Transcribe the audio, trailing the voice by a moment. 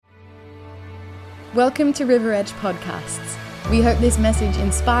Welcome to River Edge Podcasts. We hope this message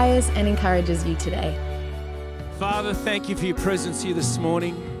inspires and encourages you today. Father, thank you for your presence here this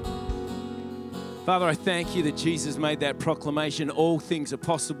morning. Father, I thank you that Jesus made that proclamation, all things are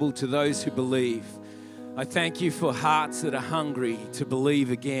possible to those who believe. I thank you for hearts that are hungry to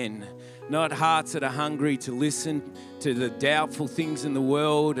believe again, not hearts that are hungry to listen to the doubtful things in the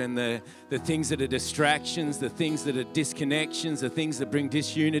world and the things that are distractions, the things that are disconnections, the things that bring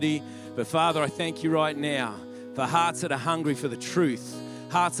disunity. But Father, I thank you right now for hearts that are hungry for the truth,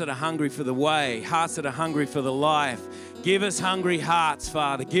 hearts that are hungry for the way, hearts that are hungry for the life. Give us hungry hearts,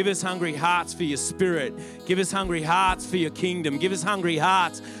 Father. Give us hungry hearts for your spirit. Give us hungry hearts for your kingdom. Give us hungry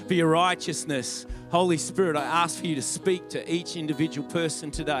hearts for your righteousness. Holy Spirit, I ask for you to speak to each individual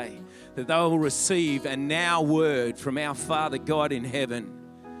person today, that they will receive a now word from our Father God in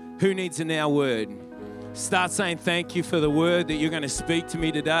heaven. Who needs a now word? Start saying thank you for the word that you're going to speak to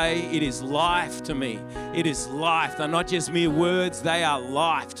me today. It is life to me. It is life. They're not just mere words, they are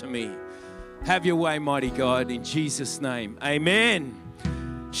life to me. Have your way, mighty God, in Jesus' name. Amen.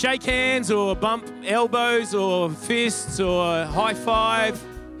 Shake hands or bump elbows or fists or high five.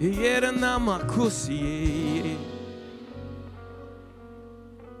 I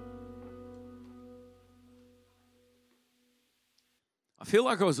feel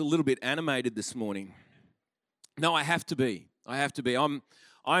like I was a little bit animated this morning. No, I have to be. I'm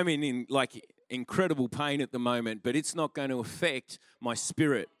in incredible pain at the moment, but it's not going to affect my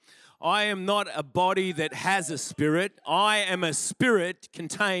spirit. I am not a body that has a spirit. I am a spirit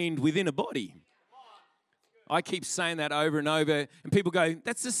contained within a body. I keep saying that over and over, and people go,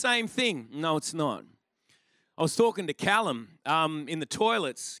 that's the same thing. No, it's not. I was talking to Callum in the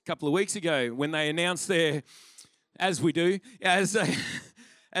toilets a couple of weeks ago when they announced as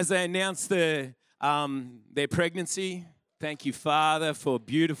they announced their pregnancy. Thank you, Father, for a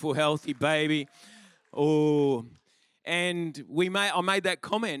beautiful, healthy baby. Oh, and I made that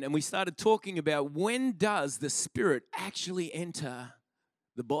comment, and we started talking about when does the spirit actually enter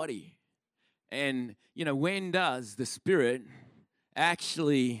the body? And, when does the spirit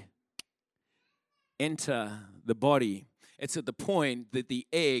actually enter the body? It's at the point that the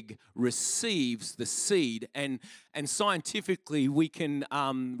egg receives the seed, and scientifically we can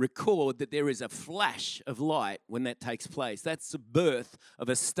record that there is a flash of light when that takes place. That's the birth of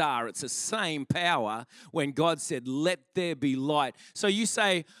a star. It's the same power when God said, let there be light. So you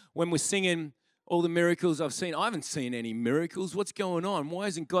say, when we're singing all the miracles I've seen, I haven't seen any miracles. What's going on? Why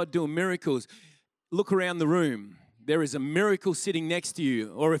isn't God doing miracles? Look around the room. There is a miracle sitting next to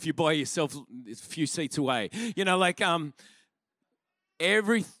you, or if you're by yourself, it's a few seats away.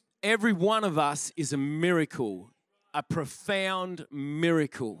 Every one of us is a miracle, a profound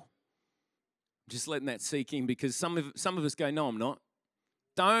miracle. Just letting that sink in, because some of us go, no, I'm not.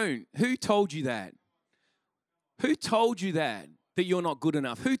 Don't. Who told you that? Who told you that you're not good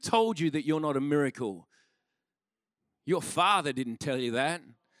enough? Who told you that you're not a miracle? Your father didn't tell you that.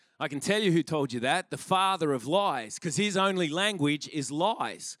 I can tell you who told you that, the father of lies, because his only language is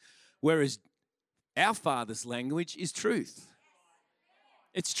lies, whereas our Father's language is truth.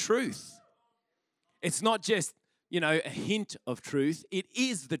 It's truth. It's not just, a hint of truth. It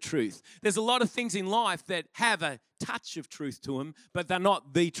is the truth. There's a lot of things in life that have a touch of truth to them, but they're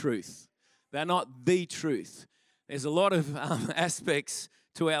not the truth. They're not the truth. There's a lot of aspects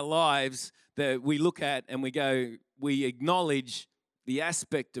to our lives that we look at and we acknowledge the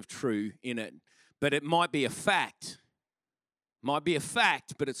aspect of true in it, but it might be a fact. But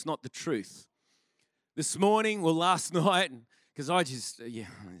it's not the truth. This morning, last night, because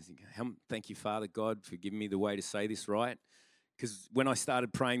thank you, Father God, for giving me the way to say this right, because when I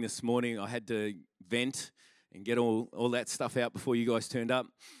started praying this morning, I had to vent and get all that stuff out before you guys turned up.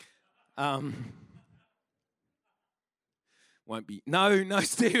 Won't be. No,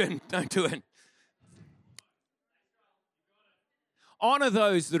 Stephen, don't do it. Honor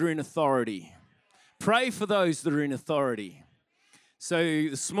those that are in authority. Pray for those that are in authority. So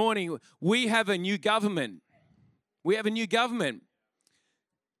this morning, we have a new government. But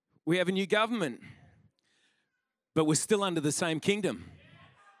we're still under the same kingdom.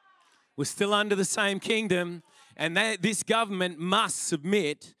 And this government must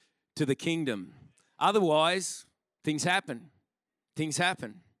submit to the kingdom. Otherwise, things happen.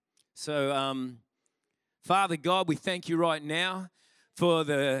 So, Father God, we thank you right now for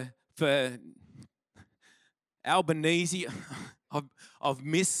Albanese.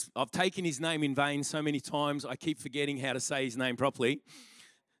 I've taken his name in vain so many times, I keep forgetting how to say his name properly.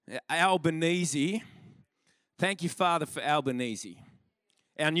 Albanese. Thank you, Father, for Albanese,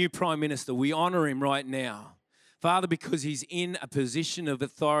 our new Prime Minister. We honor him right now, Father, because he's in a position of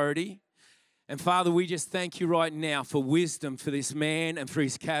authority. And Father, we just thank you right now for wisdom for this man and for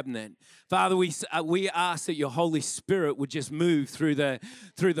his cabinet. Father, we ask that your Holy Spirit would just move through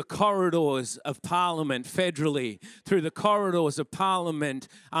the corridors of Parliament federally, through the corridors of Parliament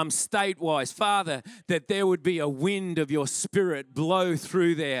state-wise. Father, that there would be a wind of your Spirit blow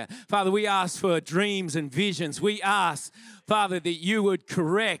through there. Father, we ask for dreams and visions. We ask, Father, that you would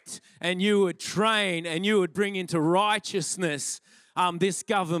correct and you would train and you would bring into righteousness this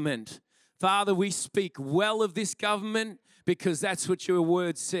government. Father, we speak well of this government because that's what your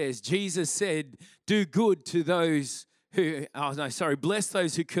word says. Jesus said, do good to those bless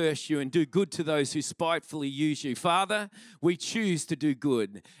those who curse you and do good to those who spitefully use you. Father, we choose to do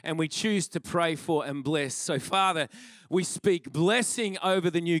good and we choose to pray for and bless. So, Father, we speak blessing over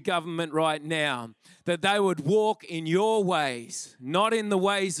the new government right now, that they would walk in your ways, not in the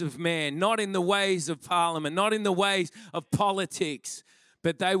ways of man, not in the ways of Parliament, not in the ways of politics,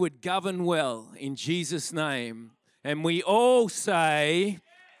 but they would govern well in Jesus' name. And we all say,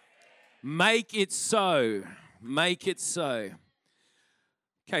 make it so. Make it so.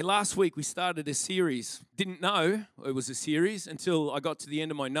 Okay, last week we started a series. Didn't know it was a series until I got to the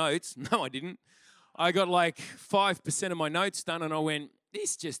end of my notes. No, I didn't. I got like 5% of my notes done and I went,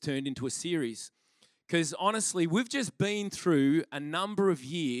 this just turned into a series. Because honestly, we've just been through a number of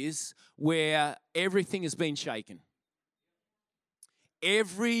years where everything has been shaken.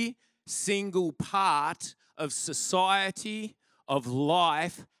 Every single part of society, of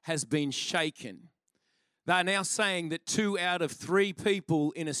life, has been shaken. They're now saying that 2 out of 3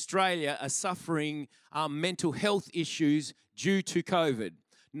 people in Australia are suffering mental health issues due to COVID.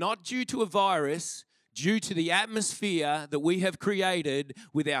 Not due to a virus, due to the atmosphere that we have created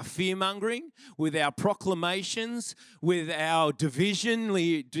with our fear-mongering, with our proclamations, with our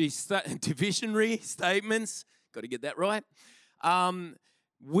divisionary statements. Got to get that right.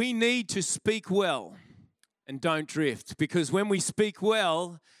 We need to speak well and don't drift, because when we speak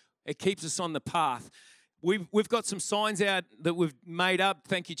well, it keeps us on the path. We've got some signs out that we've made up.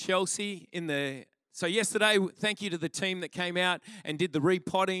 Thank you, Chelsea. So yesterday, thank you to the team that came out and did the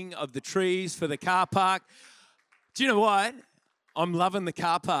repotting of the trees for the car park. Do you know what? I'm loving the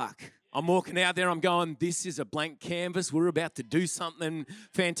car park. I'm walking out there, I'm going, this is a blank canvas. We're about to do something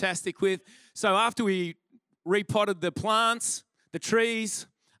fantastic with. So after we repotted the plants, the trees,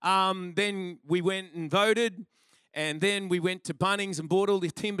 then we went and voted. And then we went to Bunnings and bought all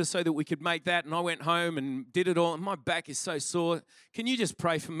the timber so that we could make that. And I went home and did it all. And my back is so sore. Can you just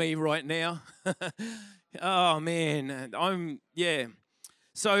pray for me right now? Oh, man.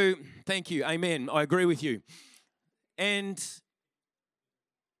 So thank you. Amen. I agree with you. And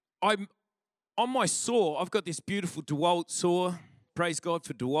I'm on my saw. I've got this beautiful DeWalt saw. Praise God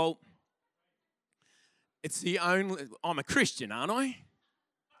for DeWalt. It's the only... I'm a Christian, aren't I?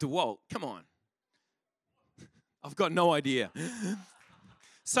 DeWalt. Come on. I've got no idea.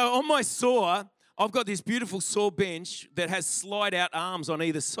 So on my saw, I've got this beautiful saw bench that has slide-out arms on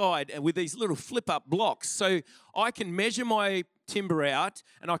either side and with these little flip-up blocks. So I can measure my timber out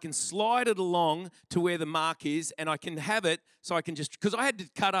and I can slide it along to where the mark is and I can have it so I can just... Because I had to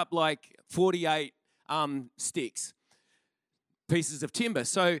cut up like 48 pieces of timber.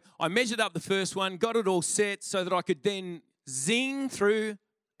 So I measured up the first one, got it all set so that I could then zing through...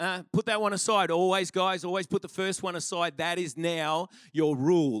 put that one aside. Always, guys, always put the first one aside. That is now your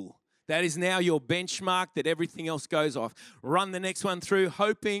rule. That is now your benchmark that everything else goes off. Run the next one through,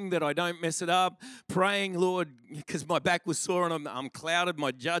 hoping that I don't mess it up. Praying, Lord, because my back was sore and I'm clouded,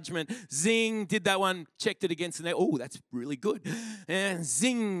 my judgment. Zing, did that one, checked it against the net. Oh, that's really good. And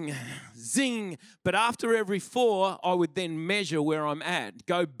zing, zing. But after every 4, I would then measure where I'm at.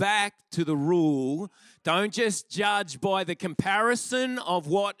 Go back to the rule. Don't just judge by the comparison of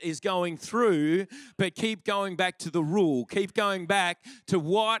what is going through, but keep going back to the rule. Keep going back to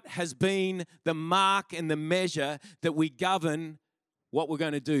what has been the mark and the measure that we govern what we're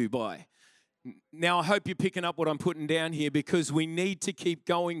going to do by. Now, I hope you're picking up what I'm putting down here, because we need to keep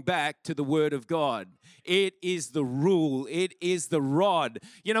going back to the Word of God. It is the rule. It is the rod.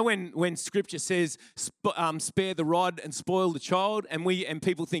 You know, when Scripture says, spare the rod and spoil the child, and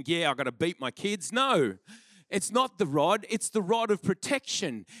people think, yeah, I've got to beat my kids. No, it's not the rod. It's the rod of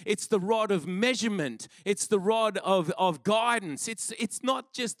protection. It's the rod of measurement. It's the rod of guidance. It's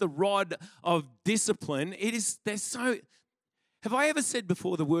not just the rod of discipline. Have I ever said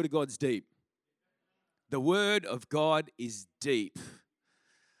before the Word of God's deep? The Word of God is deep.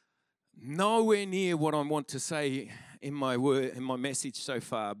 Nowhere near what I want to say in my message so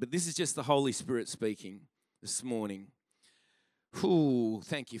far, but this is just the Holy Spirit speaking this morning. Ooh,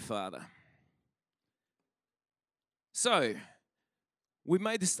 thank you, Father. So, We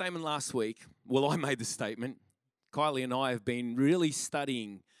made the statement last week. Well, I made the statement. Kylie and I have been really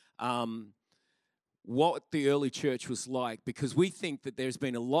studying what the early church was like, because we think that there's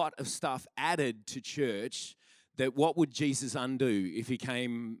been a lot of stuff added to church. That what would Jesus undo if he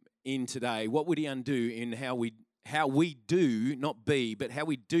came in today? What would he undo in how we do, not be, but how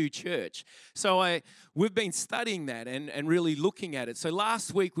we do church? So we've been studying that and really looking at it. So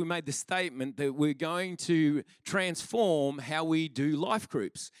last week we made the statement that we're going to transform how we do life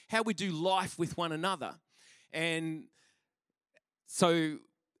groups, how we do life with one another. And so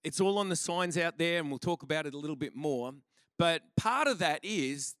it's all on the signs out there, and we'll talk about it a little bit more. But part of that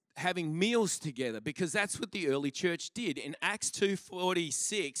is having meals together, because that's what the early church did. In Acts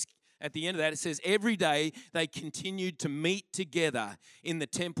 2:46, at the end of that, it says, every day they continued to meet together in the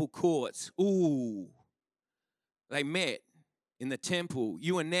temple courts. Ooh, they met in the temple.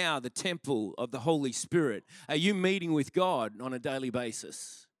 You are now the temple of the Holy Spirit. Are you meeting with God on a daily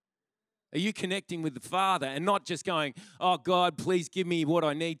basis? Are you connecting with the Father and not just going, oh, God, please give me what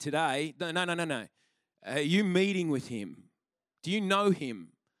I need today? No. Are you meeting with him? Do you know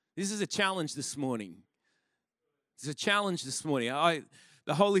him? This is a challenge this morning. It's a challenge this morning. I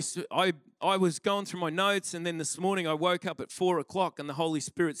was going through my notes, and then this morning I woke up at 4 o'clock and the Holy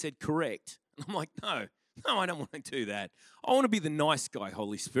Spirit said, correct. And I'm like, no, I don't want to do that. I want to be the nice guy,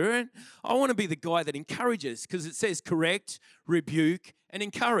 Holy Spirit. I want to be the guy that encourages, because it says correct, rebuke, and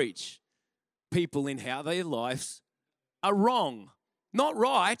encourage people in how their lives are wrong. Not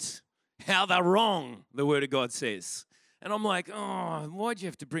right, how they're wrong, the Word of God says. And I'm like, oh, why'd you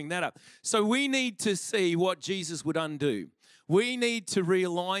have to bring that up? So we need to see what Jesus would undo. We need to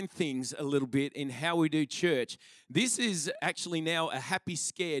realign things a little bit in how we do church. This is actually now a happy,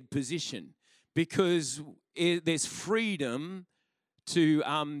 scared position, because there's freedom to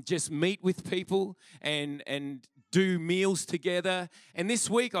just meet with people and do meals together. And this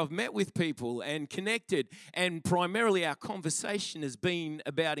week I've met with people and connected, and primarily our conversation has been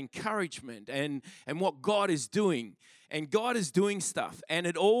about encouragement and what God is doing. And God is doing stuff, and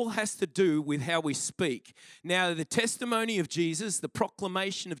it all has to do with how we speak. Now, the testimony of Jesus, the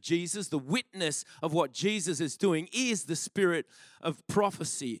proclamation of Jesus, the witness of what Jesus is doing is the spirit of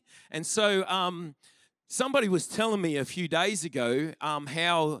prophecy. And so somebody was telling me a few days ago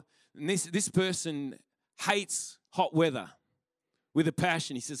how this person hates hot weather with a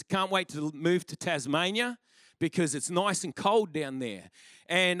passion. He says, I can't wait to move to Tasmania because it's nice and cold down there.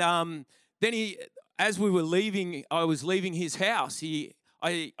 And then as we were leaving, I was leaving his house,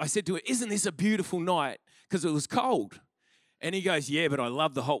 I said to him, isn't this a beautiful night? Because it was cold. And he goes, yeah, but I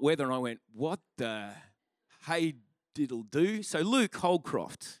love the hot weather. And I went, what the hey diddle do? So Luke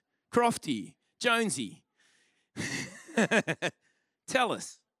Holcroft, Crofty, Jonesy, tell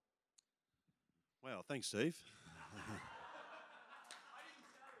us. Well, thanks, Steve.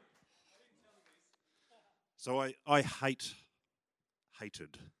 So I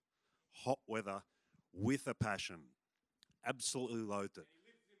hated hot weather with a passion. Absolutely loathed it.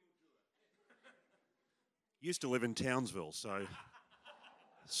 Used to live in Townsville, so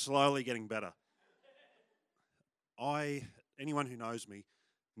slowly getting better. Anyone who knows me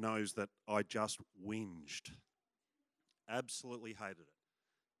knows that I just whinged. Absolutely hated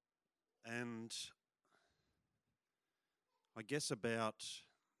it. And I guess about,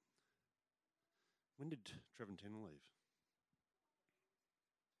 when did Trevor and Tina leave?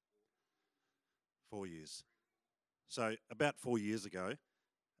 4 years. So about 4 years ago,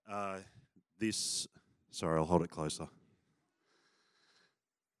 sorry, I'll hold it closer.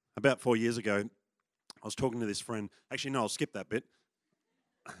 About 4 years ago, I was talking to this friend. Actually, no, I'll skip that bit.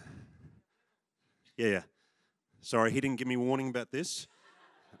 Yeah. Sorry, he didn't give me warning about this.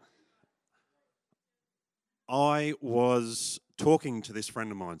 I was talking to this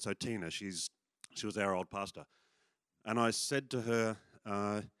friend of mine, so Tina, she was our old pastor. And I said to her,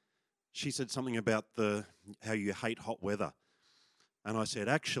 she said something about how you hate hot weather. And I said,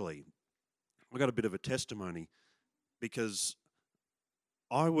 actually, I got a bit of a testimony, because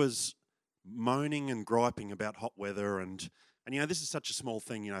I was moaning and griping about hot weather, and this is such a small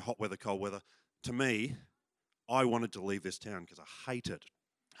thing, hot weather, cold weather. To me, I wanted to leave this town because I hate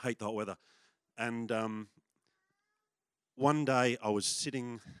the hot weather. And one day I was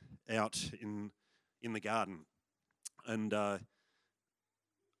sitting out in the garden, and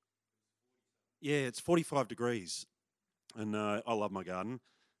it's 45 degrees, and I love my garden.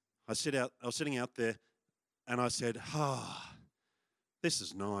 I was sitting out there, and I said, this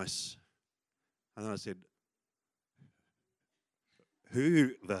is nice. And then I said,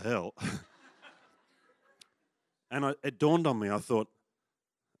 who the hell? And it dawned on me, I thought,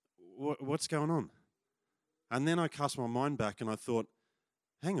 what's going on? And then I cast my mind back, and I thought,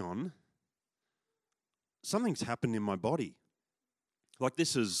 hang on, something's happened in my body. Like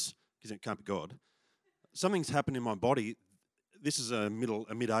this is, because it can't be God. Something's happened in my body. This is a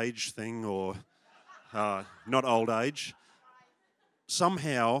mid-age thing or not old age.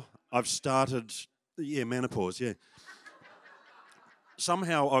 Somehow I've started, menopause,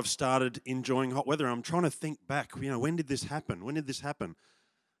 Somehow I've started enjoying hot weather. I'm trying to think back, when did this happen? When did this happen?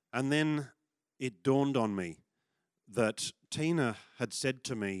 And then it dawned on me that Tina had said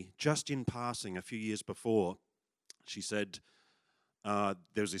to me just in passing a few years before, she said,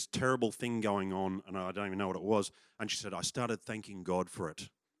 there's this terrible thing going on, and I don't even know what it was. And she said, I started thanking God for it.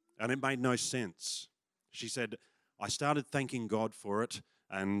 And it made no sense. She said, I started thanking God for it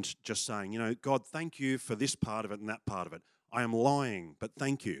and just saying, God, thank you for this part of it and that part of it. I am lying, but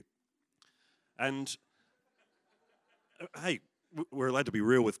thank you. And hey, we're allowed to be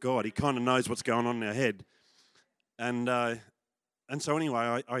real with God. He kind of knows what's going on in our head. And so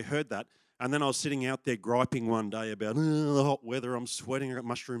anyway, I heard that. And then I was sitting out there griping one day about the hot weather. I'm sweating, I got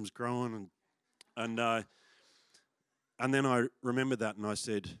mushrooms growing. And then I remembered that and I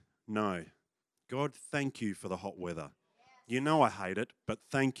said, no, God, thank you for the hot weather. You know I hate it, but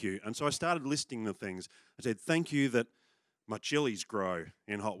thank you. And so I started listing the things. I said, thank you that my chilies grow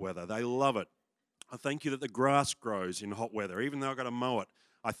in hot weather. They love it. I thank you that the grass grows in hot weather, even though I've got to mow it.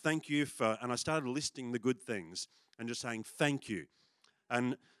 I thank you for, and I started listing the good things and just saying thank you.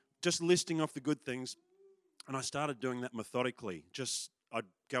 And just listing off the good things, and I started doing that methodically. I'd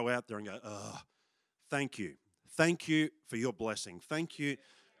go out there and go, thank you. Thank you for your blessing. Thank you.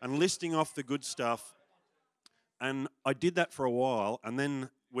 And listing off the good stuff. And I did that for a while, and then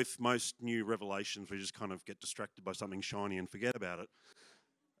with most new revelations, we just kind of get distracted by something shiny and forget about it.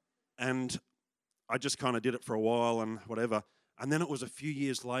 And I just kind of did it for a while and whatever. And then it was a few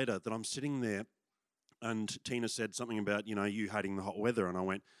years later that I'm sitting there, and Tina said something about, you hating the hot weather. And I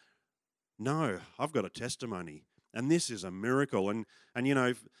went, no, I've got a testimony, and this is a miracle. And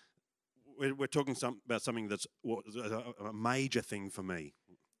we're talking about something that's a major thing for me.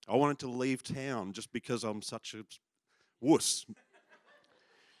 I wanted to leave town just because I'm such a wuss.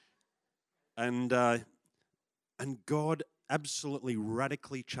 And God absolutely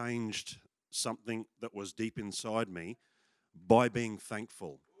radically changed something that was deep inside me by being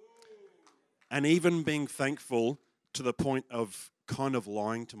thankful. And even being thankful to the point of kind of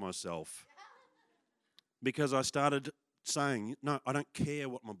lying to myself. Because I started saying, no, I don't care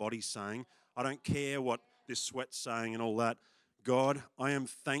what my body's saying. I don't care what this sweat's saying and all that. God, I am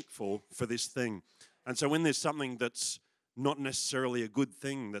thankful for this thing. And so when there's something that's not necessarily a good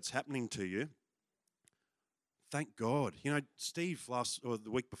thing that's happening to you, thank God. Steve the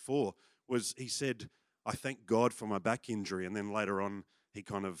week before he said, I thank God for my back injury. And then later on, he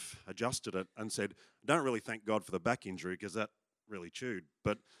kind of adjusted it and said, I don't really thank God for the back injury because that really chewed.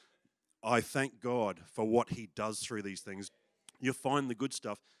 But I thank God for what he does through these things. You find the good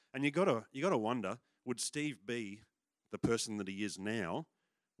stuff. And you gotta wonder, would Steve be the person that he is now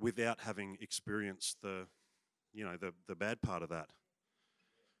without having experienced the bad part of that?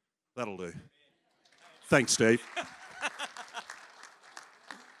 That'll do. Thanks, Steve.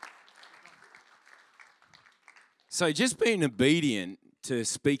 So just being obedient to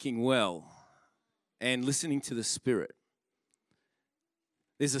speaking well and listening to the Spirit.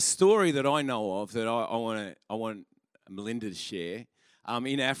 There's a story that I know of that I want Melinda to share.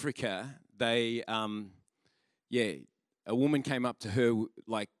 In Africa, a woman came up to her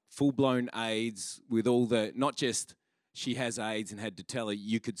like full-blown AIDS with all the, not just she has AIDS and had to tell her,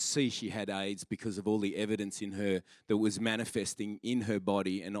 you could see she had AIDS because of all the evidence in her that was manifesting in her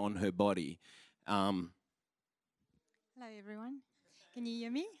body and on her body. Hello, everyone. Can you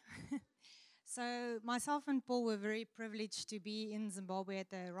hear me? So myself and Paul were very privileged to be in Zimbabwe at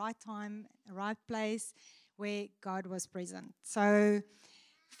the right time, right place, where God was present. So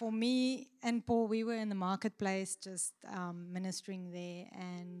for me and Paul, we were in the marketplace just ministering there,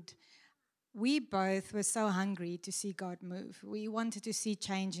 and we both were so hungry to see God move. We wanted to see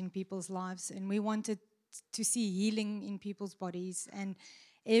change in people's lives, and we wanted to see healing in people's bodies. And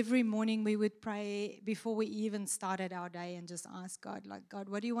every morning we would pray before we even started our day and just ask God, like, God,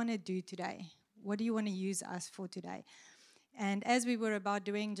 what do you want to do today? What do you want to use us for today? And as we were about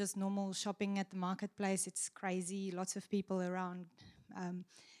doing just normal shopping at the marketplace, it's crazy, lots of people around.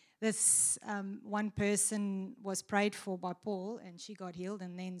 This one person was prayed for by Paul, and she got healed,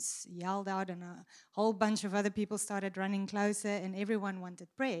 and then yelled out, and a whole bunch of other people started running closer, and everyone wanted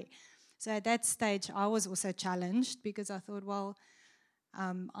prayer. So at that stage, I was also challenged because I thought, well,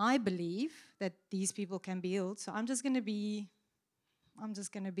 I believe that these people can be healed, so I'm just going to be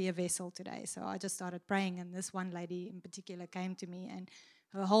a vessel today. So I just started praying, and this one lady in particular came to me, and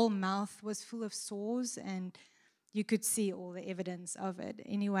her whole mouth was full of sores, and you could see all the evidence of it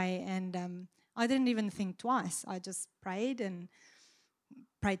anyway. And I didn't even think twice. I just prayed and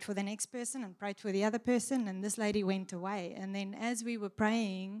prayed for the next person and prayed for the other person, and this lady went away. And then as we were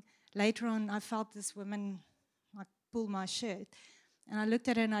praying, later on, I felt this woman like pull my shirt. And I looked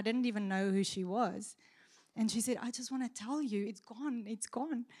at her, and I didn't even know who she was. And she said, "I just want to tell you, it's gone, it's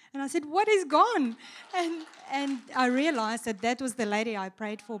gone." And I said, "What is gone?" And I realized that was the lady I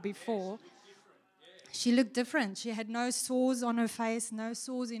prayed for before. She looked different. She had no sores on her face, no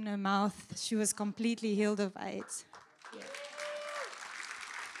sores in her mouth. She was completely healed of AIDS. Yeah.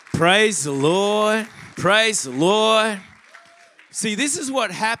 Praise the Lord. Praise the Lord. See, this is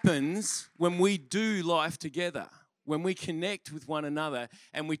what happens when we do life together, when we connect with one another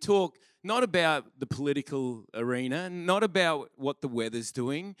and we talk not about the political arena, not about what the weather's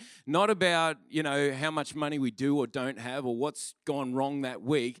doing, not about, how much money we do or don't have or what's gone wrong that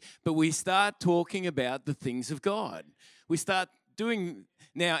week, but we start talking about the things of God. We start doing...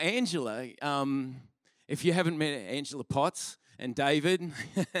 Now, Angela, if you haven't met Angela Potts and David,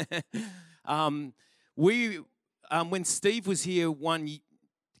 when Steve was here a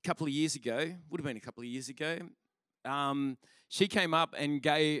couple of years ago, would have been a couple of years ago, she came up and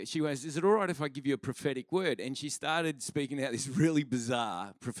she was, "Is it all right if I give you a prophetic word?" And she started speaking out this really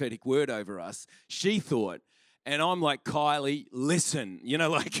bizarre prophetic word over us, she thought. And I'm like, "Kylie, listen,"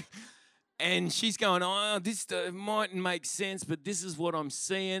 and she's going, "Oh, this mightn't make sense, but this is what I'm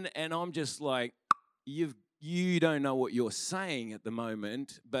seeing." And I'm just like, you don't know what you're saying at the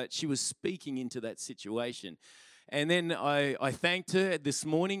moment, but she was speaking into that situation. And then I thanked her this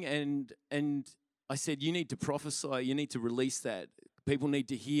morning and I said, "You need to prophesy. You need to release that. People need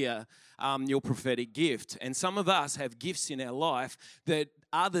to hear your prophetic gift." And some of us have gifts in our life that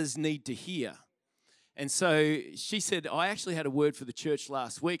others need to hear. And so she said, "I actually had a word for the church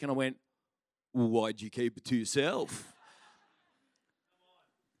last week." And I went, "Well, why'd you keep it to yourself?"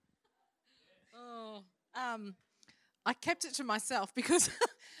 I kept it to myself because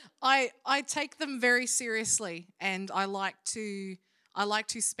I take them very seriously, and I like to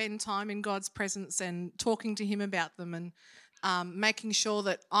spend time in God's presence and talking to Him about them and making sure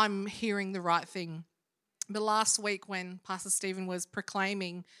that I'm hearing the right thing. But last week when Pastor Stephen was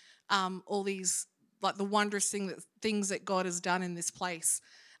proclaiming all these, like the wondrous things that God has done in this place,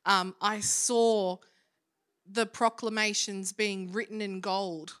 I saw the proclamations being written in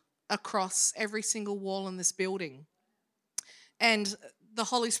gold across every single wall in this building. And the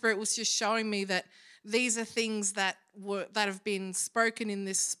Holy Spirit was just showing me that these are things that have been spoken in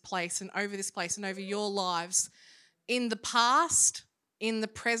this place and over your lives in the past, in the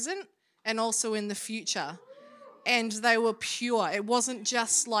present, and also in the future. And they were pure. It wasn't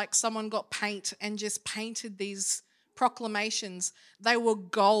just like someone got paint and just painted these proclamations. They were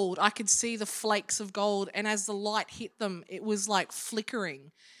gold. I could see the flakes of gold, and as the light hit them, it was like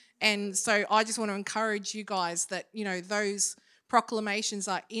flickering. And so I just want to encourage you guys that, those proclamations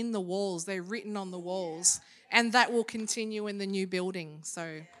are in the walls. They're written on the walls. And that will continue in the new building.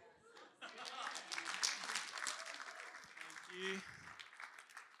 So. Thank you.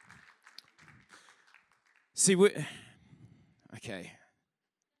 See, okay.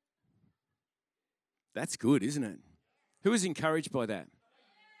 That's good, isn't it? Who was encouraged by that?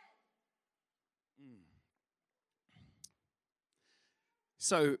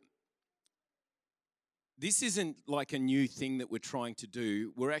 So, this isn't like a new thing that we're trying to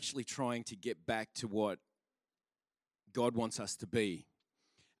do. We're actually trying to get back to what God wants us to be.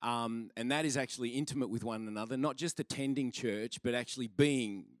 And that is actually intimate with one another, not just attending church, but actually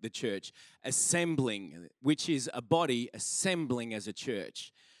being the church, assembling, which is a body assembling as a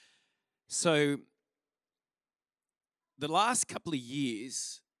church. So the last couple of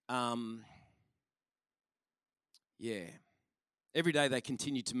years, every day they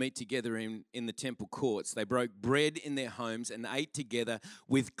continued to meet together in the temple courts. They broke bread in their homes and ate together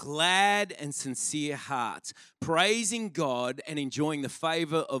with glad and sincere hearts, praising God and enjoying the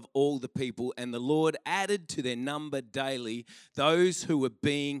favor of all the people. And the Lord added to their number daily those who were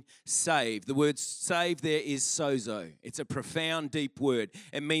being saved. The word saved there is sozo. It's a profound, deep word.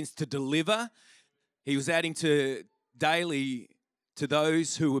 It means to deliver. He was adding to daily to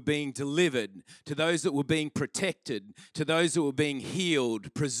those who were being delivered, to those that were being protected, to those that were being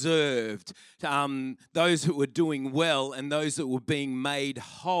healed, preserved, those who were doing well, and those that were being made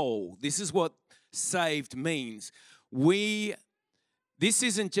whole. This is what saved means. This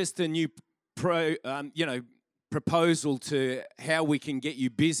isn't just a new proposal to how we can get you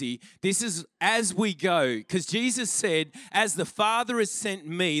busy. This is as we go, because Jesus said, as the Father has sent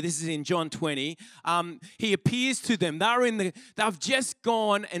me, this is in John 20, he appears to them. They've just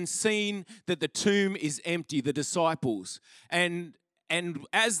gone and seen that the tomb is empty, the disciples. And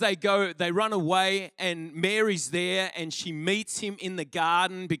as they go, they run away, and Mary's there, and she meets him in the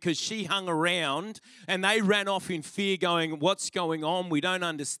garden because she hung around, and they ran off in fear going, what's going on? We don't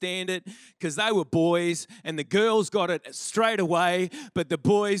understand it, because they were boys, and the girls got it straight away, but the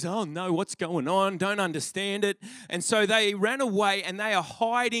boys, oh no, what's going on? Don't understand it. And so they ran away, and they are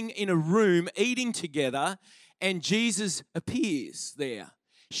hiding in a room, eating together, and Jesus appears there,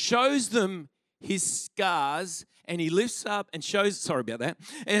 shows them his scars, and he lifts up and shows, sorry about that,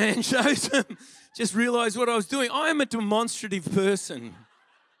 and shows them, just realized what I was doing. I am a demonstrative person.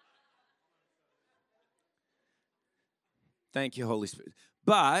 Thank you, Holy Spirit.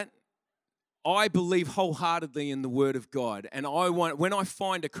 But I believe wholeheartedly in the Word of God, and when I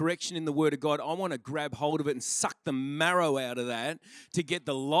find a correction in the Word of God, I want to grab hold of it and suck the marrow out of that to get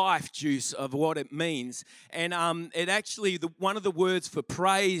the life juice of what it means. And it actually, one of the words for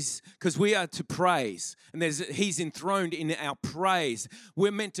praise, because we are to praise, and He's enthroned in our praise.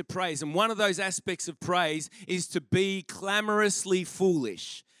 We're meant to praise, and one of those aspects of praise is to be clamorously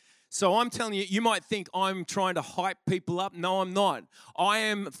foolish. So I'm telling you, you might think I'm trying to hype people up. No, I'm not. I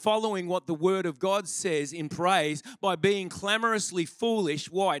am following what the Word of God says in praise by being clamorously foolish.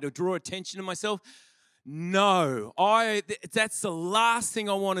 Why? To draw attention to myself? No. That's the last thing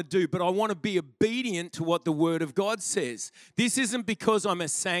I want to do, but I want to be obedient to what the Word of God says. This isn't because I'm a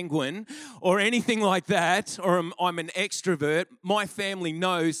sanguine or anything like that, or I'm an extrovert. My family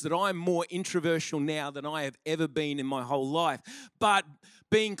knows that I'm more introverted now than I have ever been in my whole life. But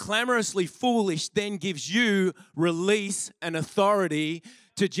being clamorously foolish then gives you release and authority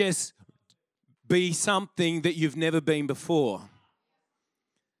to just be something that you've never been before.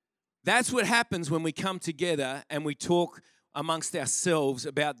 That's what happens when we come together and we talk amongst ourselves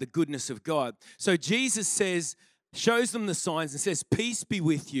about the goodness of God. So Jesus shows them the signs and says, peace be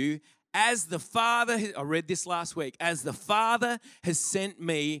with you. As the Father, I read this last week, as the Father has sent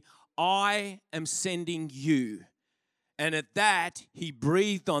me, I am sending you. And at that, he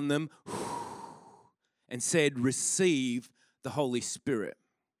breathed on them and said, receive the Holy Spirit.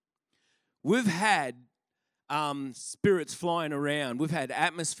 We've had spirits flying around. We've had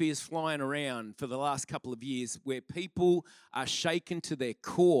atmospheres flying around for the last couple of years where people are shaken to their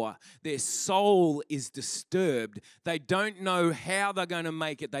core. Their soul is disturbed. They don't know how they're going to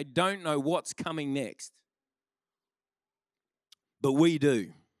make it. They don't know what's coming next. But we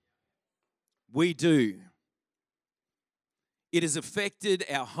do. We do. It has affected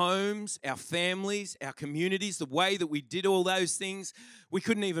our homes, our families, our communities, the way that we did all those things. We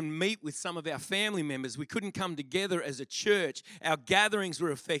couldn't even meet with some of our family members. We couldn't come together as a church. Our gatherings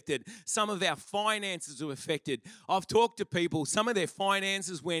were affected. Some of our finances were affected. I've talked to people, some of their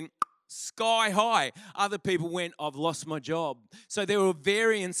finances went sky high. Other people went, I've lost my job. So there were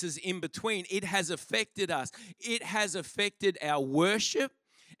variances in between. It has affected us. It has affected our worship,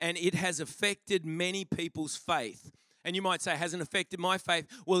 and it has affected many people's faith. And you might say, hasn't affected my faith.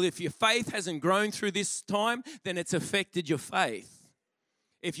 Well, if your faith hasn't grown through this time, then it's affected your faith.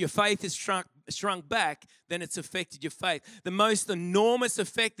 If your faith has shrunk back, then it's affected your faith. The most enormous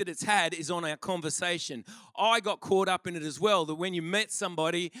effect that it's had is on our conversation. I got caught up in it as well, that when you met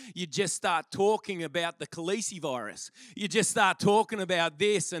somebody, you just start talking about the Khaleesi virus. You just start talking about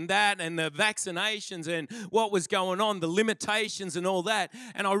this and that and the vaccinations and what was going on, the limitations and all that.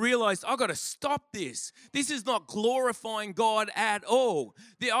 And I realized I've got to stop this. This is not glorifying God at all.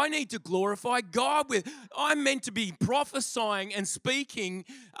 I need to glorify God with. I'm meant to be prophesying and speaking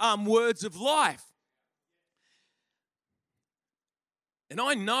words of life. And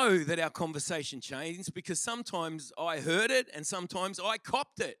I know that our conversation changed because sometimes I heard it and sometimes I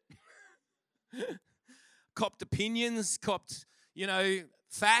copped it. Copped opinions, copped,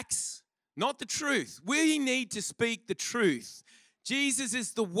 facts, not the truth. We need to speak the truth. Jesus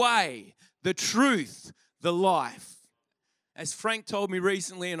is the way, the truth, the life. As Frank told me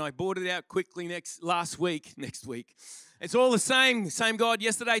recently, and I brought it out quickly next week. It's all the same God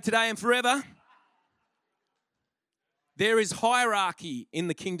yesterday, today, and forever. There is hierarchy in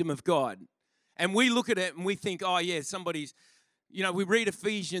the kingdom of God. And we look at it and we think, oh yeah, somebody's, You know, we read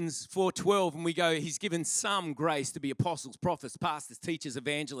Ephesians 4:12 and we go, he's given some grace to be apostles, prophets, pastors, teachers,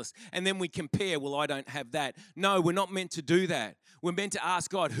 evangelists. And then we compare, well, I don't have that. No, we're not meant to do that. We're meant to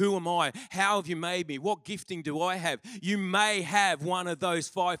ask God, who am I? How have you made me? What gifting do I have? You may have one of those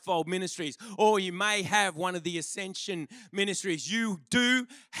fivefold ministries, or you may have one of the ascension ministries. You do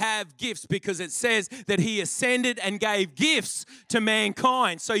have gifts because it says that he ascended and gave gifts to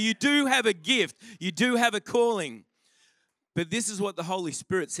mankind. So you do have a gift. You do have a calling. But this is what the Holy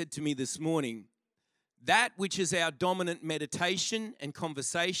Spirit said to me this morning. That which is our dominant meditation and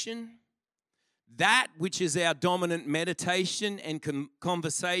conversation, that which is our dominant meditation and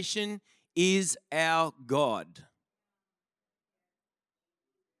conversation is our God.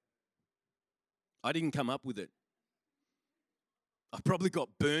 I didn't come up with it. I probably got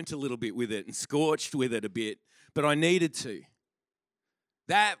burnt a little bit with it and scorched with it a bit, but I needed to.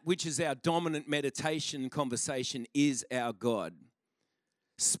 That which is our dominant meditation and conversation is our God.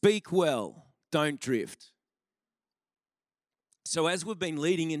 Speak well, don't drift. So as we've been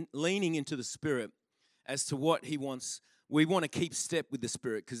leaning into the Spirit as to what he wants, we want to keep step with the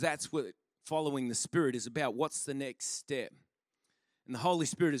Spirit because that's what following the Spirit is about. What's the next step? And the Holy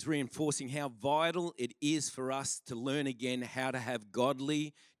Spirit is reinforcing how vital it is for us to learn again how to have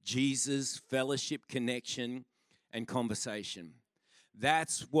godly Jesus fellowship, connection, and conversation.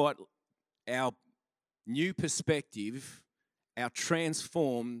 That's what our new perspective, our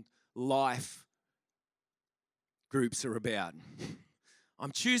transformed life groups are about.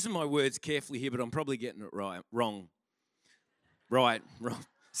 I'm choosing my words carefully here, but I'm probably getting it wrong. Right.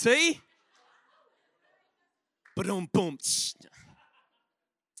 See? Ba-dum-bum.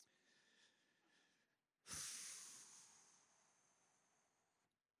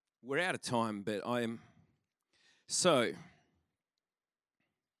 We're out of time, but so.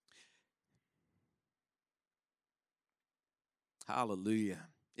 Hallelujah.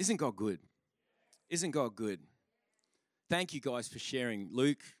 Isn't God good? Isn't God good? Thank you guys for sharing.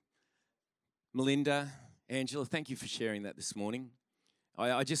 Luke, Melinda, Angela, thank you for sharing that this morning.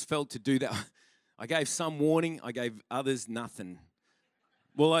 I just felt to do that. I gave some warning. I gave others nothing.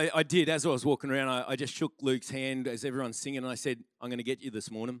 Well, I did. As I was walking around, I just shook Luke's hand as everyone's singing, and I said, I'm going to get you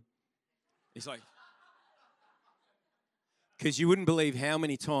this morning. He's like, because you wouldn't believe how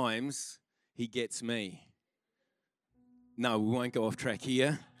many times he gets me. No, we won't go off track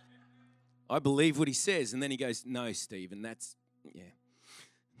here. I believe what he says. And then he goes, no, Stephen, that's, yeah.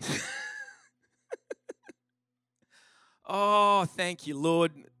 Oh, thank you,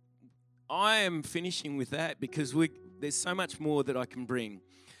 Lord. I am finishing with that because there's so much more that I can bring.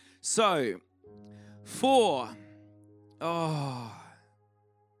 So, 4, how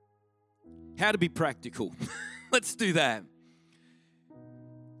to be practical. Let's do that.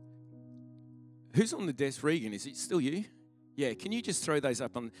 Who's on the desk? Regan, is it still you? Yeah, can you just throw those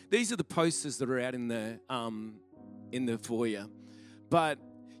up on? These are the posters that are out in the foyer. But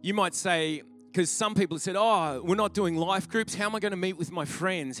you might say, because some people have said, we're not doing life groups. How am I going to meet with my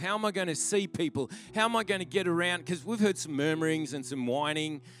friends? How am I going to see people? How am I going to get around? Because we've heard some murmurings and some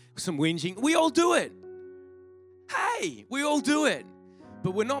whining, some whinging. We all do it. Hey, we all do it.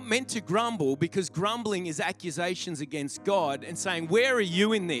 But we're not meant to grumble because grumbling is accusations against God and saying, where are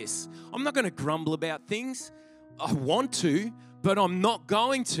you in this? I'm not going to grumble about things. I want to, but I'm not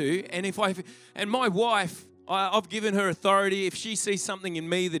going to. And my wife, I've given her authority. If she sees something in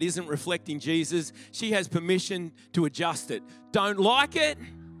me that isn't reflecting Jesus, she has permission to adjust it. Don't like it?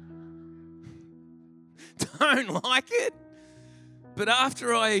 Don't like it? But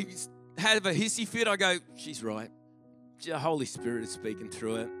after I have a hissy fit, I go, she's right. The Holy Spirit is speaking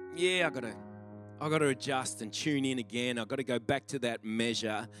through it. Yeah, I got to adjust and tune in again. I got to go back to that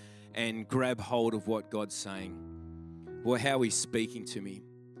measure and grab hold of what God's saying or how he's speaking to me.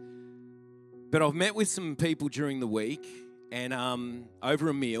 But I've met with some people during the week and over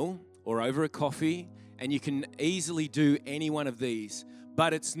a meal or over a coffee, and you can easily do any one of these.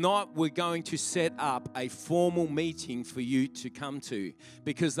 But it's not, we're going to set up a formal meeting for you to come to,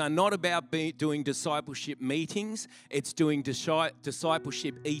 because they're not about doing discipleship meetings, it's doing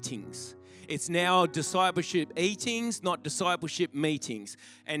discipleship eatings. It's now discipleship eatings, not discipleship meetings.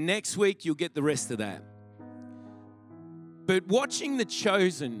 And next week, you'll get the rest of that. But watching The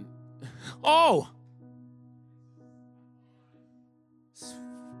Chosen,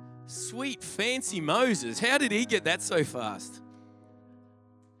 sweet fancy Moses, how did he get that so fast?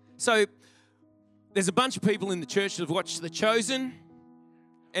 So there's a bunch of people in the church that have watched The Chosen.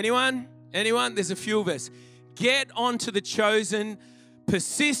 Anyone? There's a few of us. Get onto The Chosen.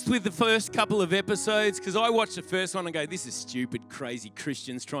 Persist with the first couple of episodes, because I watched the first one and go, this is stupid, crazy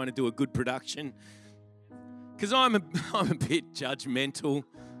Christians trying to do a good production. because I'm a bit judgmental.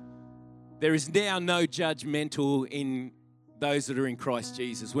 There is now no judgmental in those that are in Christ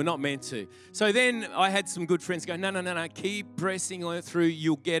Jesus. We're not meant to. So then I had some good friends go, no, keep pressing on through,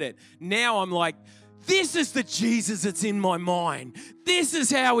 you'll get it. Now I'm like, this is the Jesus that's in my mind. This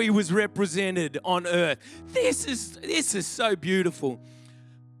is how he was represented on earth. This is so beautiful.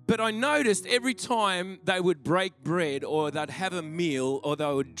 But I noticed every time they would break bread or they'd have a meal or they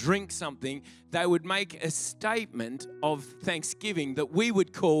would drink something, they would make a statement of thanksgiving that we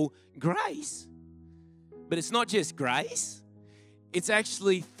would call grace. But it's not just grace. It's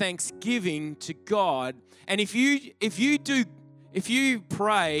actually thanksgiving to God. And if you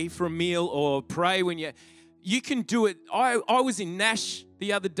pray for a meal or pray when you can do it. I was in Nash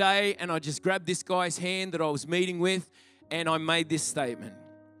the other day and I just grabbed this guy's hand that I was meeting with and I made this statement.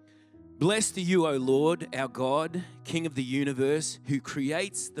 Blessed are you, O Lord, our God, King of the universe, who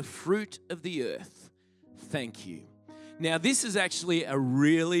creates the fruit of the earth. Thank you. Now, this is actually a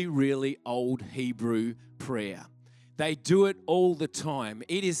really, really old Hebrew prayer. They do it all the time.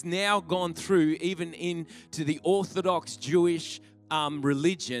 It is now gone through even into the Orthodox Jewish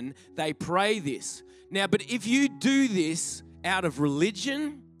religion. They pray this. Now, but if you do this out of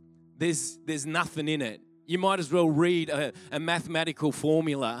religion, there's nothing in it. You might as well read a mathematical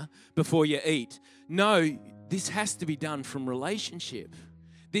formula before you eat. No, this has to be done from relationship.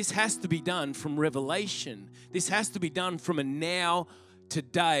 This has to be done from revelation. This has to be done from a now,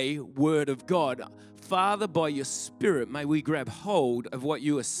 today word of God. Father, by your Spirit, may we grab hold of what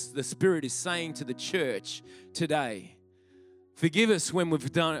the Spirit is saying to the church today. Forgive us when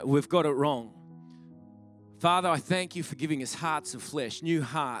we've got it wrong. Father, I thank you for giving us hearts of flesh, new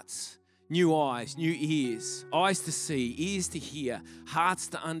hearts, new eyes, new ears, eyes to see, ears to hear, hearts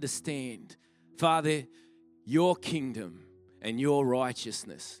to understand. Father, your kingdom and your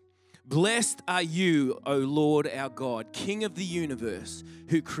righteousness. Blessed are you, O Lord our God, King of the universe,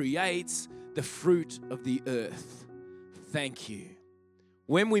 who creates the fruit of the earth. Thank you.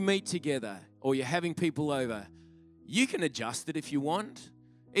 When we meet together or you're having people over, you can adjust it if you want.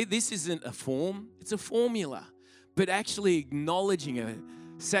 This isn't a form, it's a formula. But actually acknowledging it.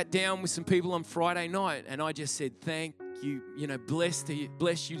 Sat down with some people on Friday night and I just said, thank you,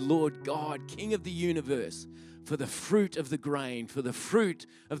 bless you, Lord God, King of the universe, for the fruit of the grain, for the fruit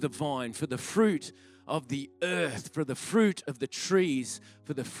of the vine, for the fruit of the earth, for the fruit of the trees,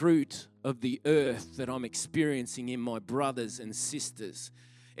 for the fruit of the earth that I'm experiencing in my brothers and sisters.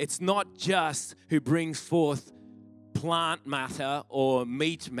 It's not just who brings forth plant matter or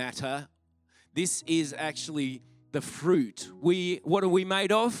meat matter. This is actually the fruit. What are we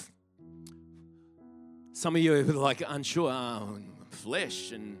made of? Some of you are like unsure.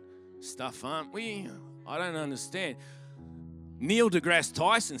 Flesh and stuff, aren't we? I don't understand. Neil deGrasse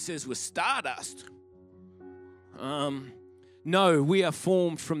Tyson says we're stardust. No, we are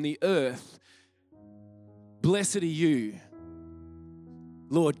formed from the earth. Blessed are you,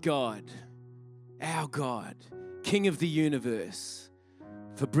 Lord God, our God, King of the universe,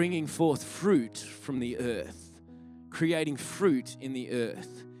 for bringing forth fruit from the earth, creating fruit in the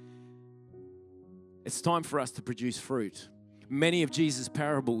earth. It's time for us to produce fruit. Many of Jesus'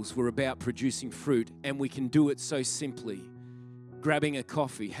 parables were about producing fruit, and we can do it so simply. Grabbing a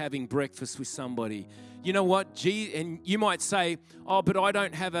coffee, having breakfast with somebody. You know what? And you might say, oh, but I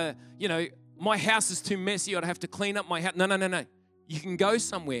don't have my house is too messy. I'd have to clean up my house. No. You can go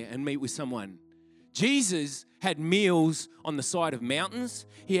somewhere and meet with someone. Jesus had meals on the side of mountains.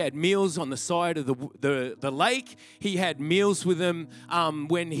 He had meals on the side of the lake. He had meals with them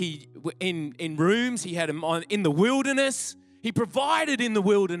when in rooms. He had them in the wilderness. He provided in the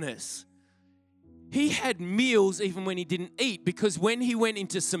wilderness. He had meals even when he didn't eat, because when he went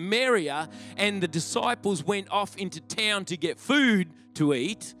into Samaria and the disciples went off into town to get food to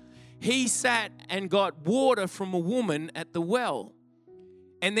eat, he sat and got water from a woman at the well.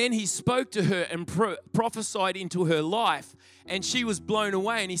 And then he spoke to her and prophesied into her life, and she was blown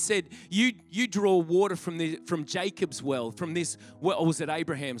away. And he said, "You draw water from Jacob's well, from this well, or was it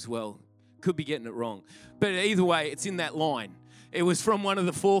Abraham's well? Could be getting it wrong, but either way, it's in that line. It was from one of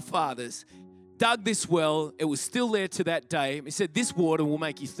the forefathers. Dug this well. It was still there to that day. He said, "This water will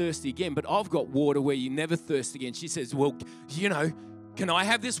make you thirsty again, but I've got water where you never thirst again." She says, "Well, can I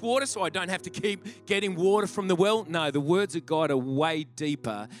have this water so I don't have to keep getting water from the well?" No, the words of God are way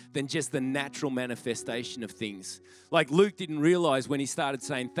deeper than just the natural manifestation of things. Like Luke didn't realize when he started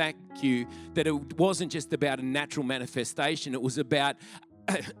saying thank you that it wasn't just about a natural manifestation. It was about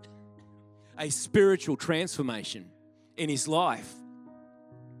a spiritual transformation in his life.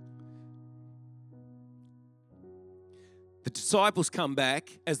 The disciples come back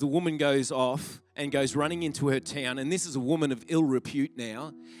as the woman goes off and goes running into her town. And this is a woman of ill repute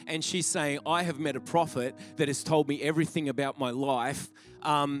now. And she's saying, I have met a prophet that has told me everything about my life.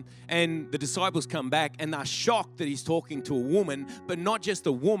 And the disciples come back and they're shocked that he's talking to a woman, but not just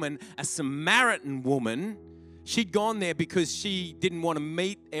a woman, a Samaritan woman. She'd gone there because she didn't want to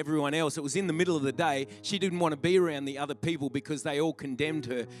meet everyone else. It was in the middle of the day. She didn't want to be around the other people because they all condemned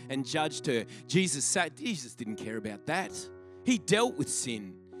her and judged her. Jesus didn't care about that. He dealt with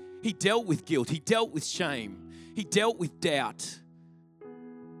sin. He dealt with guilt. He dealt with shame. He dealt with doubt.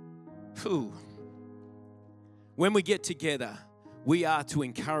 Whew. When we get together, we are to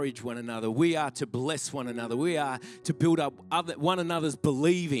encourage one another. We are to bless one another. We are to build up one another's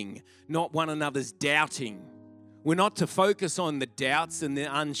believing, not one another's doubting. We're not to focus on the doubts and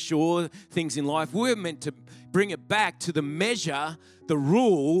the unsure things in life. We're meant to bring it back to the measure, the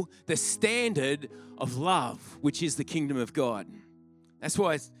rule, the standard of love, which is the kingdom of God. That's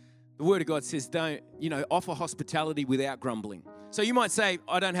why the Word of God says, offer hospitality without grumbling. So you might say,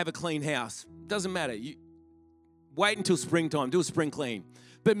 I don't have a clean house. Doesn't matter. You wait until springtime, do a spring clean.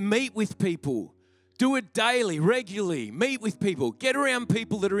 But meet with people. Do it daily, regularly. Meet with people. Get around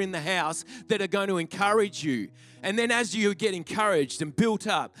people that are in the house that are going to encourage you. And then as you get encouraged and built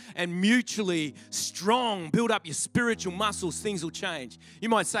up and mutually strong, build up your spiritual muscles, things will change. You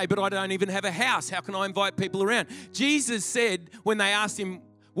might say, but I don't even have a house. How can I invite people around? Jesus said when they asked him,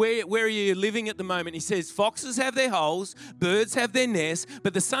 where are you living at the moment? He says, foxes have their holes, birds have their nests,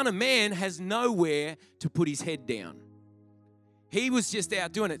 but the Son of Man has nowhere to put his head down. He was just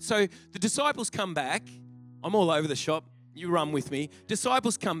out doing it. So the disciples come back. I'm all over the shop. You run with me.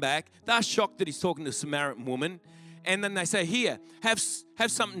 Disciples come back. They're shocked that he's talking to a Samaritan woman. And then they say, here, have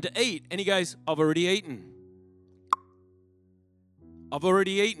something to eat. And he goes, I've already eaten. I've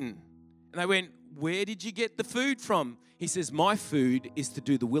already eaten. And they went, where did you get the food from? He says, my food is to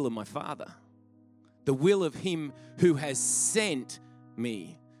do the will of my Father, the will of him who has sent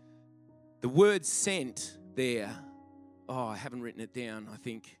me. The word sent there, I haven't written it down, I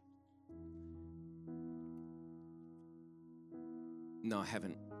think. No, I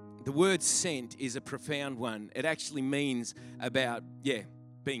haven't. The word sent is a profound one. It actually means about,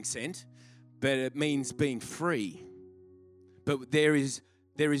 being sent, but it means being free. But there is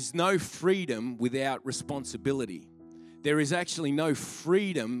no freedom without responsibility. There is actually no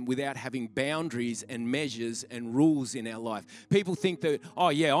freedom without having boundaries and measures and rules in our life. People think that,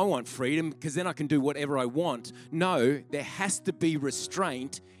 I want freedom because then I can do whatever I want. No, there has to be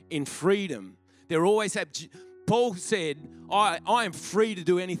restraint in freedom. Paul said, I am free to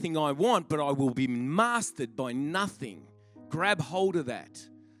do anything I want, but I will be mastered by nothing. Grab hold of that.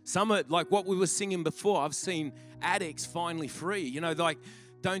 Some are like what we were singing before. I've seen addicts finally free.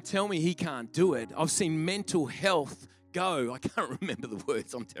 Don't tell me he can't do it. I've seen mental health go. I can't remember the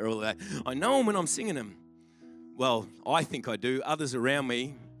words. I'm terrible at that. I know them when I'm singing them. Well, I think I do. Others around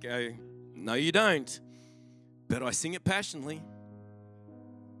me go, no, you don't. But I sing it passionately.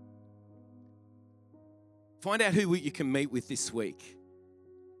 Find out who you can meet with this week.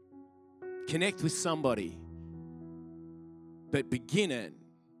 Connect with somebody. But begin it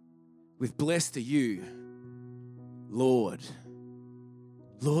with blessed are you, Lord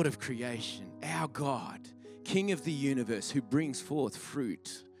of creation, our God, King of the universe, who brings forth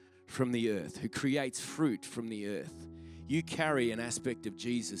fruit from the earth, who creates fruit from the earth. You carry an aspect of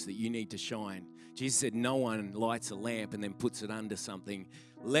Jesus that you need to shine. Jesus said, no one lights a lamp and then puts it under something.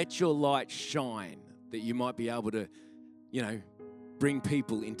 Let your light shine that you might be able to, bring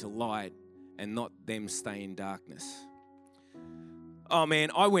people into light and not them stay in darkness. Oh man,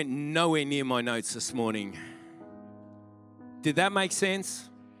 I went nowhere near my notes this morning. Did that make sense?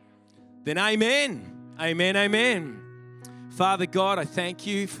 Then amen. Amen, amen. Father God, I thank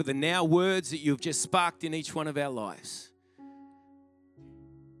you for the now words that you've just sparked in each one of our lives.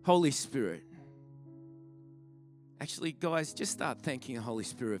 Holy Spirit. Actually, guys, just start thanking the Holy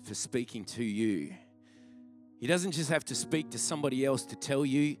Spirit for speaking to you. He doesn't just have to speak to somebody else to tell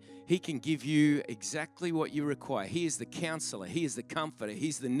you. He can give you exactly what you require. He is the counselor. He is the comforter.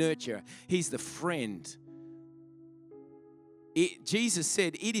 He's the nurturer. He's the friend. Jesus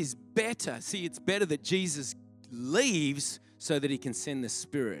said it is better. See, it's better that Jesus leaves so that he can send the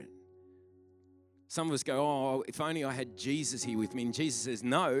Spirit. Some of us go, if only I had Jesus here with me. And Jesus says,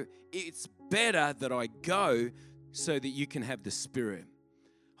 no, it's better that I go so that you can have the Spirit.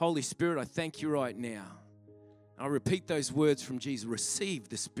 Holy Spirit, I thank you right now. I repeat those words from Jesus. Receive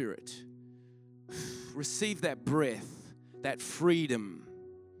the Spirit. Receive that breath, that freedom,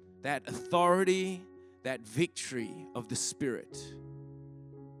 that authority, that victory of the Spirit.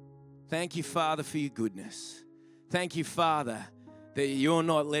 Thank you, Father, for your goodness. Thank you, Father, that you're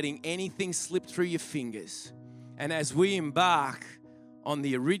not letting anything slip through your fingers. And as we embark on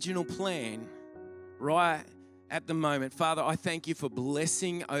the original plan right at the moment, Father, I thank you for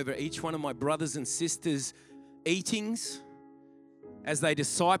blessing over each one of my brothers and sisters' eatings as they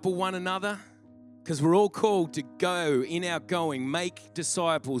disciple one another, because we're all called to go in our going, make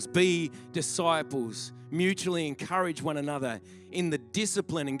disciples, be disciples, mutually encourage one another in the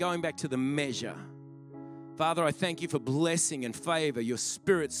discipline and going back to the measure. Father, I thank you for blessing and favor, your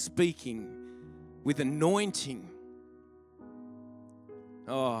Spirit speaking with anointing.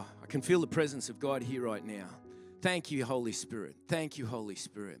 Oh, I can feel the presence of God here right now. Thank you, Holy Spirit. Thank you, Holy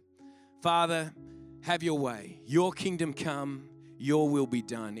Spirit. Father, have your way. Your kingdom come, your will be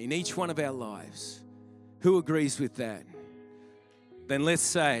done in each one of our lives. Who agrees with that? Then let's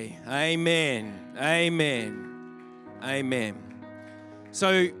say amen, amen, amen.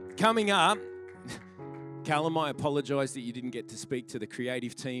 So coming up, Callum, I apologise that you didn't get to speak to the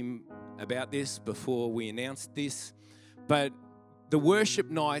creative team about this before we announced this, but the worship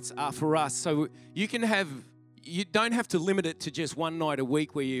nights are for us. So you don't have to limit it to just one night a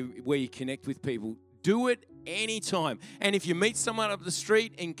week where you connect with people. Do it anytime. And if you meet someone up the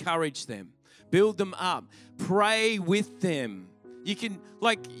street, encourage them. Build them up. Pray with them. You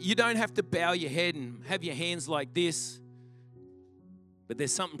don't have to bow your head and have your hands like this. But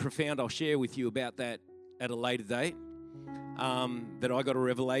there's something profound I'll share with you about that at a later date, that I got a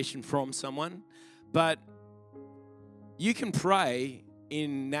revelation from someone. But you can pray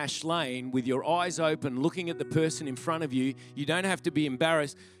in Nash Lane with your eyes open, looking at the person in front of you. You don't have to be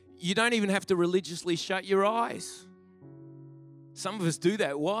embarrassed. You don't even have to religiously shut your eyes. Some of us do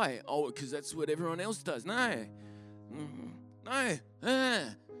that. Why? Oh, because that's what everyone else does. No. No.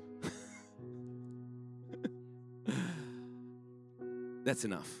 That's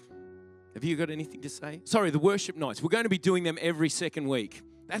enough. Have you got anything to say? Sorry, the worship nights. We're going to be doing them every second week.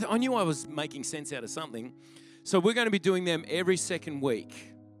 I knew I was making sense out of something. So we're going to be doing them every second week.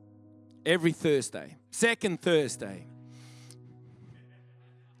 Every Thursday. Second Thursday.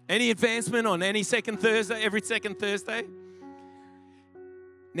 Any advancement on any second Thursday? Every second Thursday?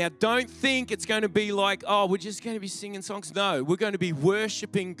 Now, don't think it's going to be like, oh, we're just going to be singing songs. No, we're going to be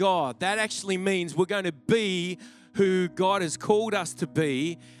worshiping God. That actually means we're going to be who God has called us to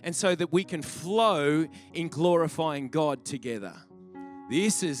be, and so that we can flow in glorifying God together.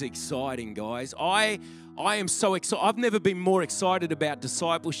 This is exciting, guys. I am so excited. I've never been more excited about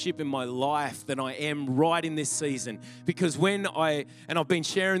discipleship in my life than I am right in this season. Because I've been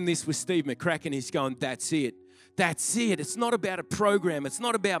sharing this with Steve McCracken, he's going, that's it. That's it. It's not about a program. It's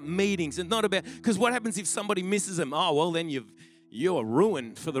not about meetings. It's not about, because what happens if somebody misses them? Oh, well, then you're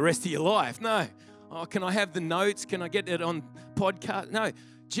ruined for the rest of your life. No. Oh, can I have the notes? Can I get it on podcast? No.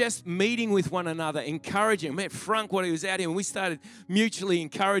 Just meeting with one another, encouraging. I met Frank while he was out here, and we started mutually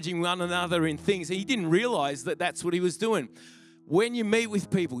encouraging one another in things. He didn't realize that that's what he was doing. When you meet with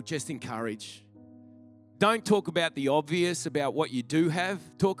people, just encourage. Don't talk about the obvious, about what you do have.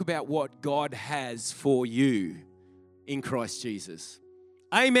 Talk about what God has for you in Christ Jesus.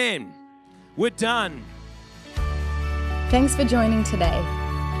 Amen. We're done. Thanks for joining today.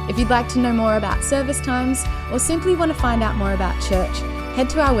 If you'd like to know more about service times or simply want to find out more about church, head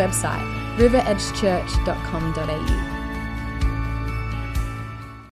to our website, riveredgechurch.com.au.